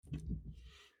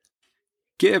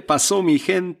¿Qué pasó, mi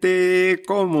gente?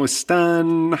 ¿Cómo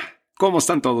están? ¿Cómo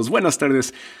están todos? Buenas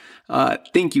tardes.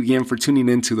 Thank you again for tuning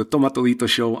in to the Toma Todito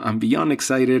Show. I'm beyond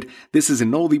excited. This is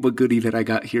an oldie but goodie that I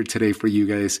got here today for you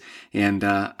guys. And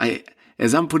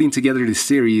as I'm putting together this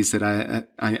series that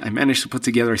I managed to put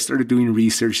together, I started doing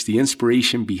research. The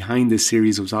inspiration behind this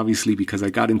series was obviously because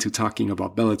I got into talking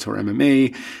about Bellator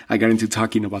MMA. I got into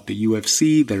talking about the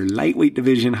UFC, their lightweight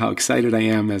division, how excited I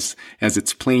am as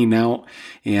it's playing out,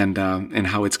 and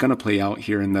how it's gonna play out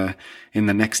here in the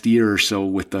next year or so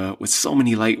with so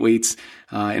many lightweights.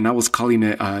 And I was calling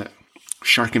it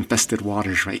shark-infested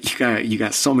waters, right? You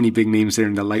got so many big names there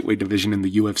in the lightweight division in the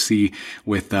UFC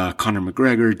with Conor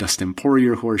McGregor, Dustin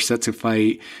Poirier, who are set to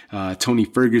fight, Tony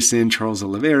Ferguson, Charles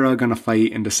Oliveira gonna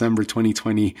fight in December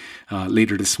 2020,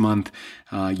 later this month.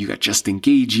 You got Justin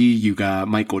Gaethje, you got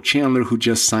Michael Chandler, who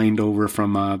just signed over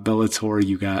from Bellator.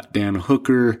 You got Dan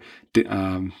Hooker.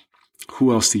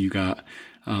 Who else do you got?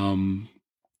 Paul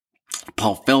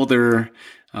Felder.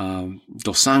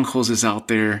 Dos Anjos is out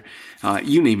there.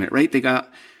 You name it, right? They got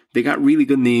really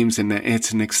good names, and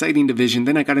it's an exciting division.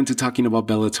 Then I got into talking about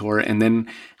Bellator, and then,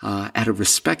 out of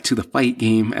respect to the fight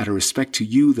game, out of respect to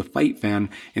you, the fight fan,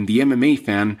 and the MMA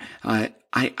fan, I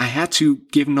had to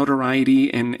give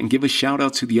notoriety and give a shout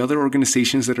out to the other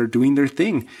organizations that are doing their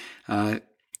thing. The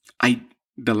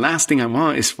last thing I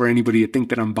want is for anybody to think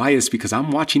that I'm biased, because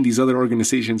I'm watching these other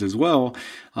organizations as well,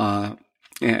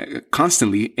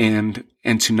 constantly, and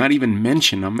to not even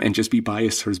mention them and just be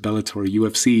biased towards Bellator or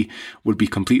UFC would be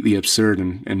completely absurd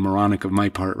and moronic of my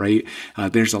part, right?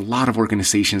 There's a lot of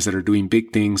organizations that are doing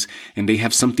big things, and they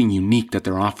have something unique that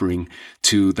they're offering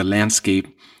to the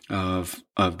landscape of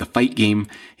the fight game,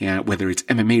 whether it's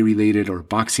MMA related or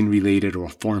boxing related or a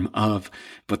form of,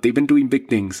 but they've been doing big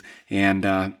things,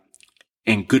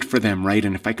 and good for them, right?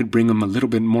 And if I could bring them a little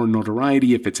bit more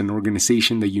notoriety, if it's an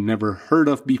organization that you never heard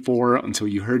of before until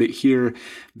you heard it here,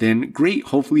 then great.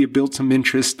 Hopefully it builds some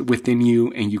interest within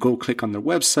you, and you go click on their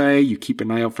website, you keep an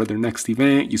eye out for their next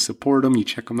event, you support them, you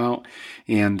check them out,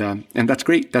 and that's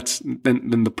great.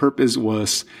 Then the purpose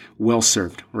was well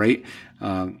served, right?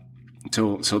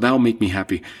 So that'll make me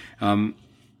happy.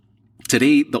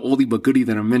 Today, the oldie but goodie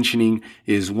that I'm mentioning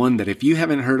is one that if you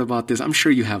haven't heard about this, I'm sure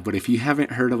you have, but if you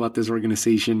haven't heard about this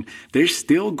organization, they're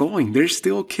still going, they're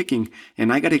still kicking.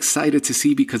 And I got excited to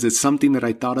see, because it's something that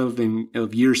I thought of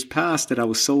years past that I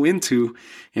was so into.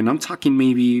 And I'm talking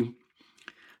maybe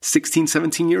 16,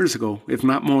 17 years ago, if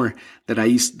not more, that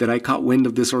I caught wind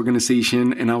of this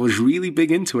organization, and I was really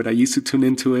big into it. I used to tune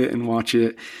into it and watch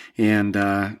it, and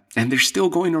they're still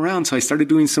going around. So I started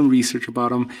doing some research about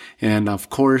them. And of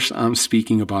course, I'm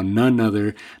speaking about none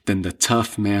other than the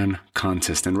Tough Man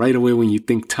Contest. And right away, when you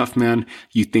think Tough Man,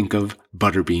 you think of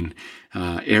Butterbean,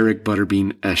 Eric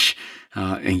Butterbean Esch.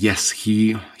 And yes,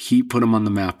 he put him on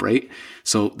the map, right?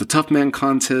 So the Tough Man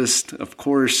Contest, of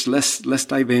course, let's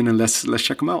dive in and let's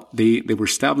check them out. They were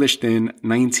established in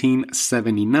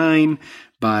 1979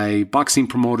 by boxing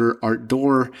promoter Art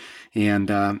Dorr,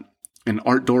 and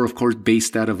Art Dorr, of course,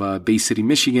 based out of Bay City,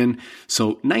 Michigan. So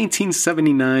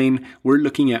 1979, we're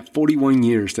looking at 41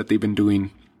 years that they've been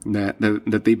doing that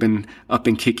they've been up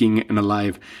and kicking and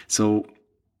alive. So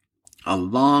a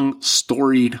long,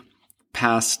 storied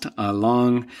past, a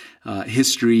long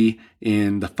history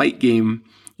in the fight game,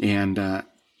 and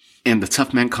the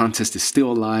Tough Man Contest is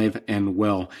still alive and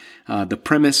well. The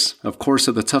premise, of course,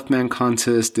 of the Tough Man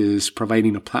Contest is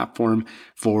providing a platform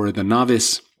for the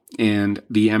novice and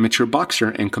the amateur boxer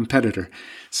and competitor.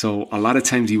 So a lot of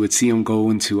times you would see them go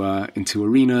into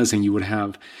arenas, and you would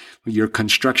have your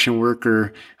construction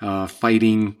worker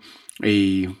fighting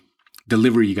a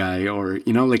delivery guy, or,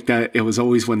 like that. It was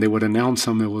always, when they would announce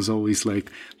them, it was always like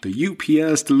the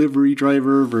UPS delivery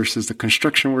driver versus the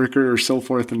construction worker, or so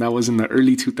forth. And that was in the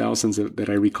early 2000s that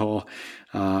I recall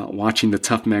watching the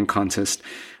Tough Man Contest.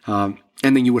 And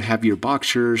then you would have your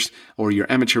boxers or your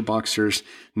amateur boxers.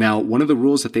 Now, one of the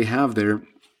rules that they have there,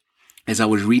 as I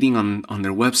was reading on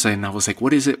their website, and I was like,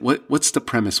 what is it? What's the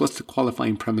premise? What's the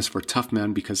qualifying premise for Tough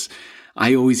Man? Because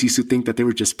I always used to think that they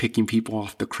were just picking people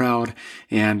off the crowd,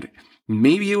 and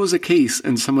maybe it was a case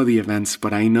in some of the events,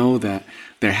 but I know that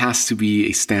there has to be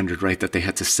a standard, right, that they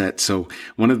had to set. So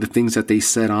one of the things that they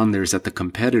said on there is that the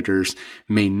competitors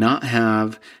may not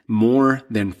have more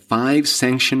than 5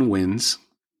 sanctioned wins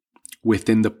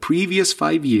within the previous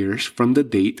 5 years from the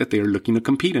date that they are looking to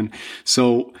compete in.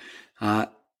 So,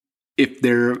 if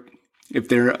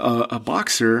they're a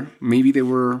boxer, maybe they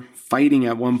were fighting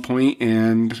at one point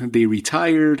and they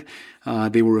retired.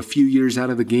 They were a few years out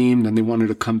of the game, then they wanted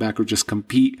to come back or just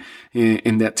compete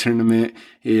in that tournament.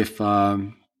 If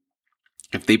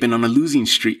they've been on a losing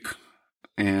streak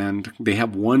and they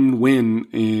have one win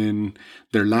in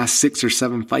their last 6 or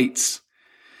 7 fights,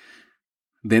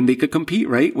 then they could compete,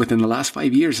 right? Within the last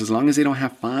 5 years, as long as they don't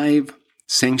have 5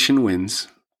 sanctioned wins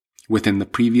within the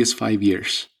previous 5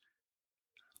 years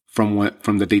from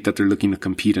the date that they're looking to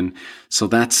compete in. So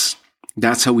that's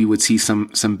how we would see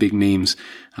some big names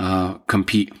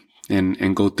compete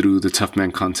and go through the Tough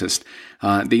Man contest.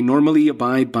 They normally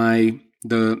abide by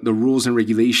the rules and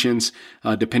regulations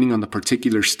depending on the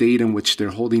particular state in which they're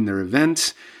holding their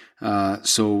event.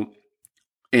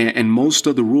 And most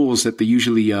of the rules that they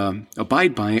usually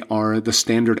abide by are the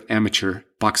standard amateur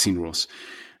boxing rules.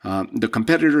 The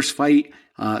competitors fight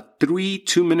 3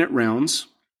 2-minute rounds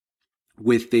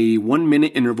with a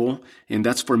 1-minute interval, and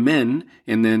that's for men.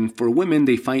 And then for women,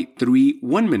 they fight 3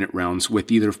 1-minute rounds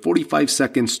with either 45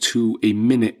 seconds to a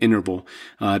minute interval,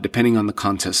 depending on the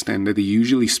contest. And they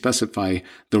usually specify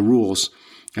the rules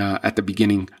at the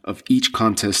beginning of each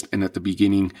contest and at the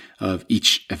beginning of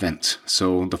each event.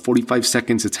 So the 45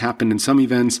 seconds, it's happened in some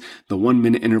events. The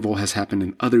 1-minute interval has happened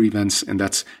in other events, and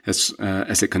that's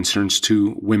as it concerns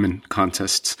to women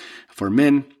contests. For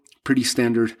men, pretty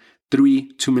standard.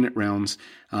 3 2-minute rounds.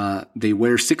 They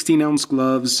wear 16-ounce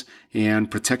gloves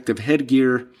and protective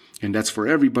headgear, and that's for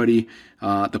everybody.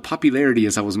 The popularity,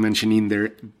 as I was mentioning,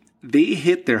 they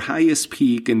hit their highest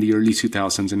peak in the early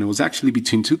 2000s, and it was actually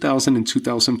between 2000 and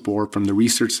 2004 from the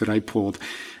research that I pulled.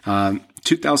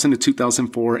 2000 to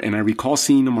 2004, and I recall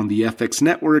seeing them on the FX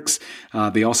networks.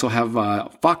 They also have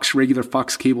regular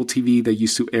Fox cable TV that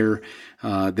used to air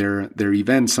their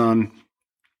events on.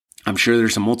 I'm sure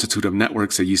there's a multitude of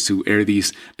networks that used to air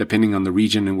these depending on the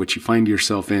region in which you find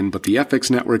yourself in. But the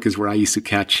FX network is where I used to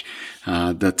catch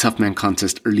the Tough Man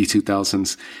contest early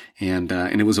 2000s. And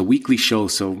it was a weekly show.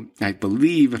 So I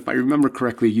believe, if I remember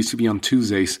correctly, it used to be on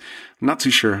Tuesdays. I'm not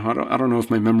too sure. I don't know if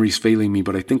my memory's failing me,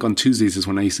 but I think on Tuesdays is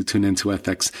when I used to tune into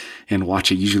FX and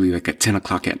watch it, usually like at 10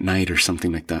 o'clock at night or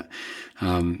something like that.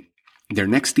 Their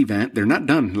next event, they're not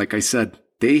done. Like I said,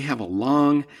 they have a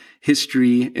long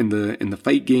history in the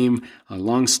fight game, a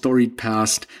long storied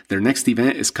past. Their next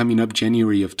event is coming up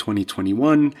January of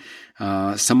 2021.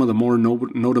 Some of the more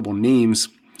notable names,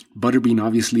 Butterbean,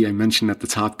 obviously, I mentioned at the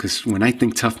top, because when I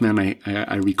think Tough Man,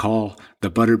 I recall the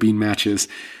Butterbean matches.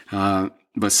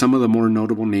 But some of the more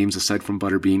notable names, aside from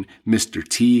Butterbean, Mr.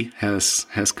 T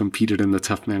has competed in the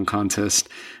Tough Man contest.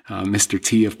 Mr.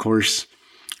 T, of course,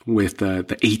 with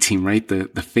the A-Team, right?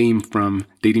 The fame from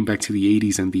dating back to the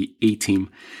 80s and the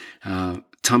A-Team.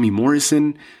 Tommy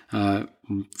Morrison,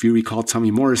 if you recall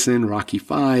Tommy Morrison, Rocky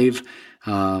V,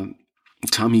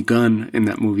 Tommy Gunn in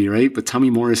that movie, right? But Tommy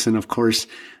Morrison, of course,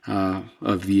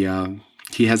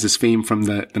 he has his fame from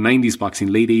the 90s boxing,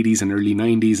 late 80s and early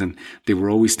 90s. And they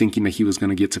were always thinking that he was going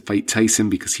to get to fight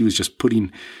Tyson because he was just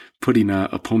putting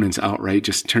opponents out, right?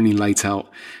 Just turning lights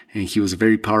out. And he was a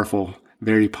very powerful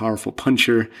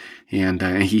puncher, and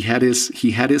he had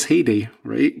his heyday,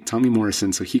 right? Tommy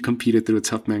Morrison. So he competed through a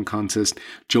Tough Man contest.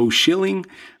 Joe Schilling,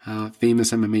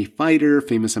 famous MMA fighter,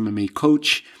 famous MMA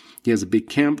coach. He has a big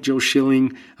camp, Joe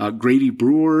Schilling. Grady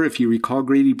Brewer, if you recall,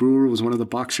 Grady Brewer was one of the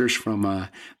boxers from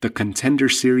the Contender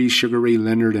series. Sugar Ray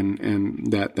Leonard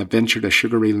and that venture that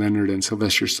Sugar Ray Leonard and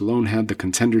Sylvester Stallone had, the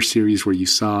Contender series, where you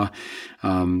saw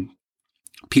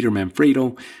Peter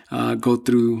Manfredo go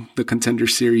through the Contender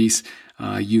series.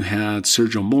 You had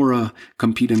Sergio Mora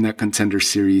compete in that Contender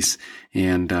series.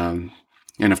 And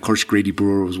of course, Grady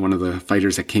Brewer was one of the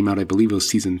fighters that came out, I believe it was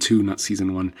season 2, not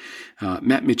season 1.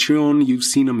 Matt Mitrione, you've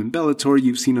seen him in Bellator,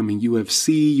 you've seen him in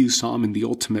UFC, you saw him in The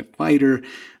Ultimate Fighter.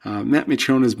 Matt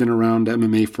Mitrione has been around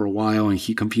MMA for a while, and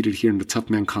he competed here in the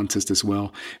Tough Man contest as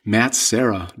well. Matt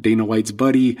Serra, Dana White's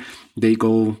buddy,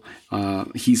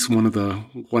 he's one of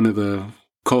the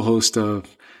co-hosts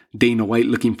of Dana White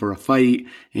Looking for a Fight,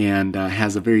 and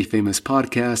has a very famous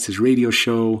podcast, his radio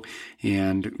show,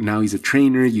 and now he's a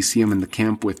trainer. You see him in the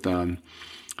camp with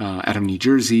Adam New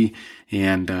Jersey,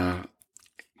 and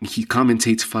he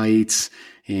commentates fights,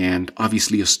 and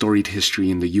obviously a storied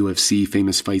history in the UFC,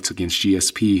 famous fights against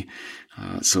GSP.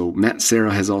 So Matt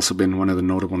Serra has also been one of the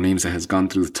notable names that has gone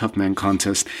through the Tough Man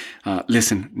contest.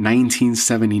 Listen,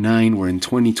 1979, we're in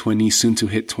 2020, soon to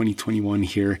hit 2021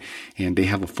 here, and they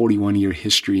have a 41-year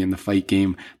history in the fight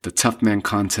game. The Tough Man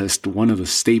contest, one of the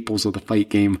staples of the fight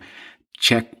game.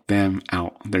 Check them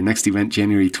out. Their next event,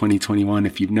 January 2021.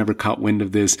 If you've never caught wind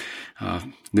of this,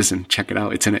 listen, check it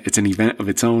out. It's an event of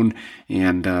its own,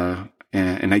 and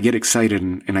I get excited,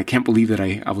 and I can't believe that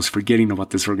I was forgetting about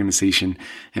this organization,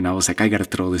 and I was like, I got to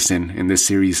throw this in this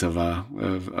series of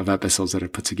episodes that I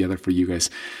put together for you guys.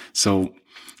 So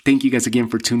thank you guys again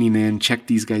for tuning in. Check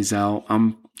these guys out.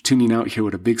 I'm tuning out here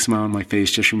with a big smile on my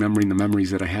face, just remembering the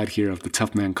memories that I had here of the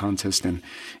Tough Man contest and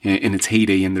in its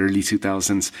heyday in the early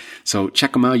 2000s. So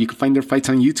check them out. You can find their fights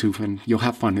on YouTube and you'll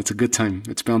have fun. It's a good time.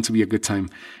 It's bound to be a good time.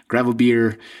 Grab a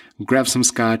beer, grab some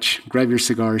scotch, grab your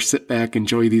cigar, sit back,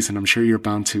 enjoy these, and I'm sure you're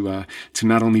bound to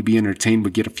not only be entertained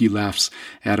but get a few laughs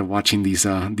out of watching these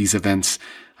events.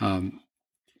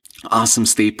 Awesome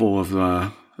staple of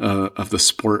the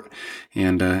sport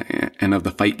and of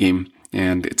the fight game.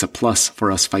 And it's a plus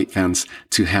for us fight fans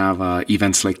to have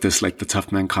events like this, like the Tough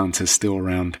Man contest, still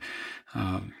around.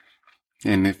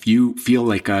 And if you feel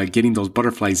like getting those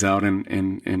butterflies out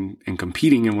and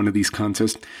competing in one of these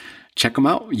contests, check them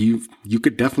out. You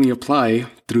could definitely apply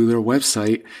through their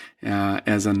website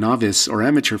as a novice or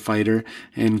amateur fighter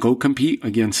and go compete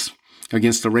against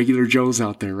the regular Joes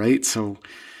out there, right?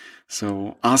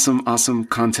 So awesome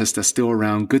contest that's still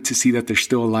around. Good to see that they're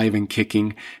still alive and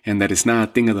kicking and that it's not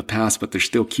a thing of the past, but they're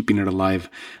still keeping it alive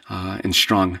and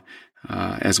strong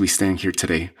as we stand here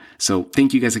today. So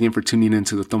thank you guys again for tuning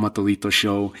into the Tomatolito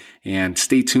show, and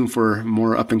stay tuned for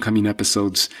more up and coming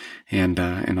episodes, and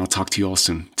I'll talk to you all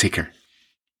soon. Take care.